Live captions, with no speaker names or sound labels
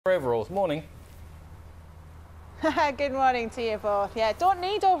Overalls. Morning. Good morning to you both. Yeah, don't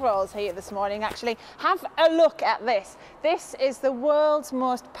need overalls here this morning actually. Have a look at this. This is the world's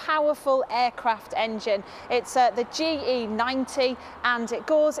most powerful aircraft engine. It's the GE90 and it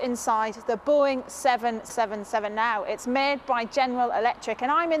goes inside the Boeing 777 now. It's made by General Electric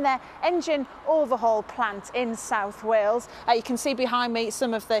and I'm in their engine overhaul plant in South Wales. You can see behind me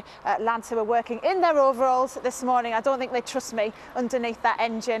some of the lads who are working in their overalls this morning. I don't think they trust me underneath that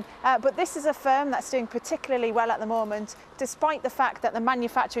engine, but this is a firm that's doing particularly well at the moment, despite the fact that the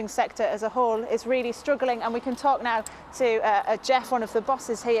manufacturing sector as a whole is really struggling. And we can talk now to Jeff, one of the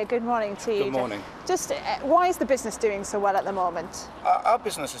bosses here. Good morning to you. Good morning. Just why is the business doing so well at the moment? Our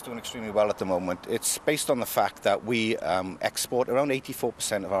business is doing extremely well at the moment. It's based on the fact that we export around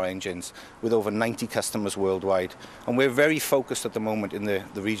 84% of our engines with over 90 customers worldwide. And we're very focused at the moment in the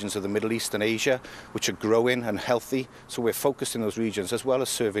regions of the Middle East and Asia, which are growing and healthy. So we're focused in those regions as well as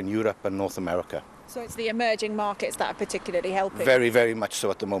serving Europe and North America. So it's the emerging markets that are particularly helping? Very, very much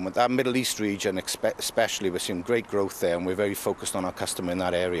so at the moment. Our Middle East region especially, we're seeing great growth there and we're very focused on our customer in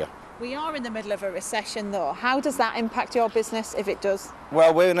that area. We are in the middle of a recession though. How does that impact your business if it does?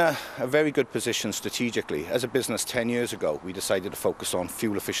 Well, we're in a very good position strategically. As a business 10 years ago, we decided to focus on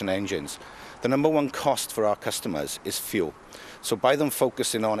fuel-efficient engines. The number one cost for our customers is fuel. So by them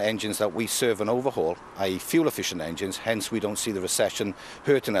focusing on engines that we serve and overhaul, i.e. fuel-efficient engines, hence we don't see the recession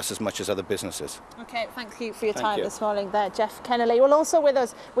hurting us as much as other businesses. Okay, thank you for your time this morning there, Jeff Kennelly. Well, also with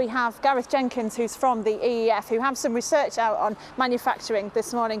us we have Gareth Jenkins, who's from the EEF, who have some research out on manufacturing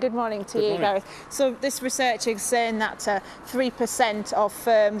this morning. Good morning to you, Gareth. So this research is saying that 3% of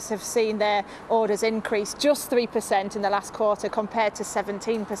firms have seen their orders increase, just 3% in the last quarter compared to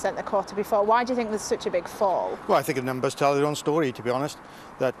 17% the quarter before. Why do you think there's such a big fall? Well, I think the numbers tell their own story, to be honest.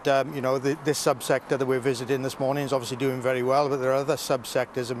 That this subsector that we're visiting this morning is obviously doing very well, but there are other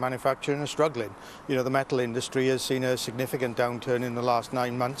subsectors of manufacturing are struggling. You know, the metal industry has seen a significant downturn in the last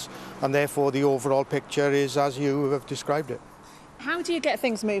 9 months, and therefore the overall picture is as you have described it. How do you get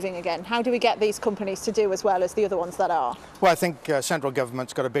things moving again? How do we get these companies to do as well as the other ones that are? Well, I think central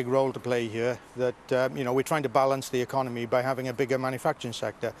government's got a big role to play here. That we're trying to balance the economy by having a bigger manufacturing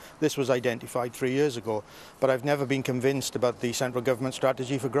sector. This was identified 3 years ago, but I've never been convinced about the central government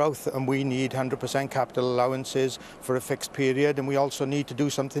strategy for growth. And we need 100% capital allowances for a fixed period, and we also need to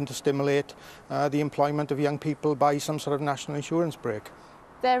do something to stimulate the employment of young people by some sort of national insurance break.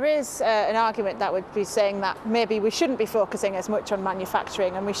 There is an argument that would be saying that maybe we shouldn't be focusing as much on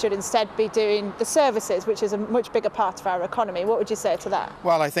manufacturing and we should instead be doing the services, which is a much bigger part of our economy. What would you say to that?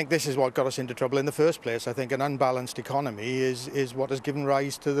 Well, I think this is what got us into trouble in the first place. I think an unbalanced economy is what has given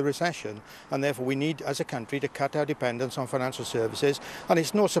rise to the recession, and therefore we need as a country to cut our dependence on financial services. And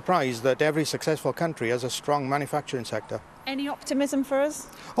it's no surprise that every successful country has a strong manufacturing sector. Any optimism for us?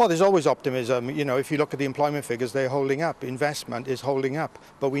 Oh, there's always optimism. You know, if you look at the employment figures, they're holding up. Investment is holding up,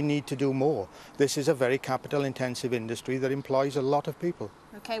 but we need to do more. This is a very capital-intensive industry that employs a lot of people.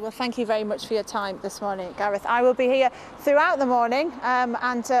 Okay, well, thank you very much for your time this morning, Gareth. I will be here throughout the morning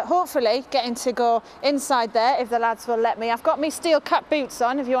and hopefully getting to go inside there if the lads will let me. I've got me steel cap boots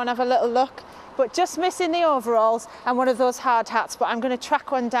on if you want to have a little look, but just missing the overalls and one of those hard hats. But I'm going to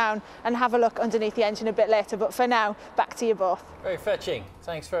track one down and have a look underneath the engine a bit later. But for now, back to you both. Very fetching.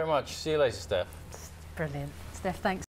 Thanks very much. See you later, Steph. Brilliant. Steph, thanks.